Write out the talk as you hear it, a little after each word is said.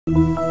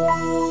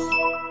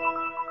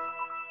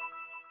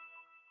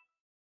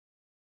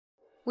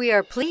We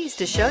are pleased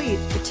to show you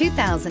the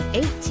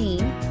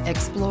 2018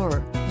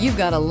 Explorer. You've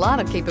got a lot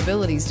of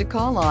capabilities to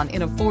call on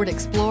in a Ford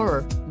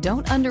Explorer.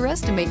 Don't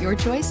underestimate your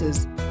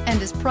choices,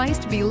 and is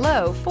priced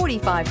below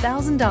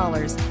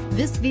 $45,000.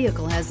 This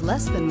vehicle has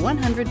less than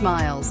 100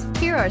 miles.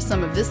 Here are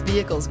some of this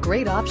vehicle's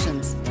great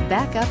options: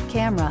 backup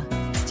camera,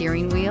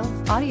 steering wheel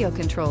audio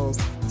controls,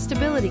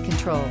 stability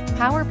control,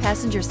 power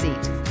passenger seat,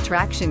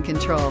 traction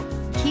control,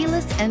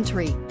 keyless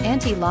entry,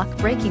 anti-lock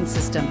braking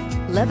system,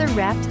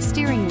 leather-wrapped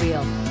steering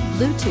wheel,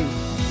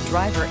 Bluetooth,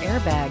 driver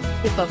airbag.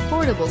 If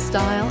affordable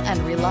style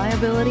and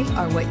reliability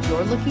are what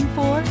you're looking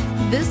for,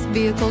 this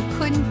vehicle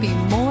couldn't be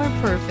more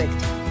perfect.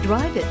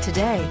 Drive it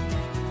today.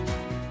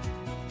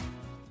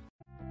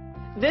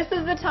 This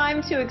is the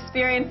time to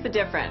experience the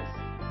difference.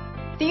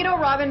 Theodore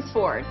Robins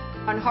Ford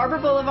on Harbor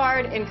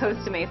Boulevard in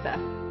Costa Mesa.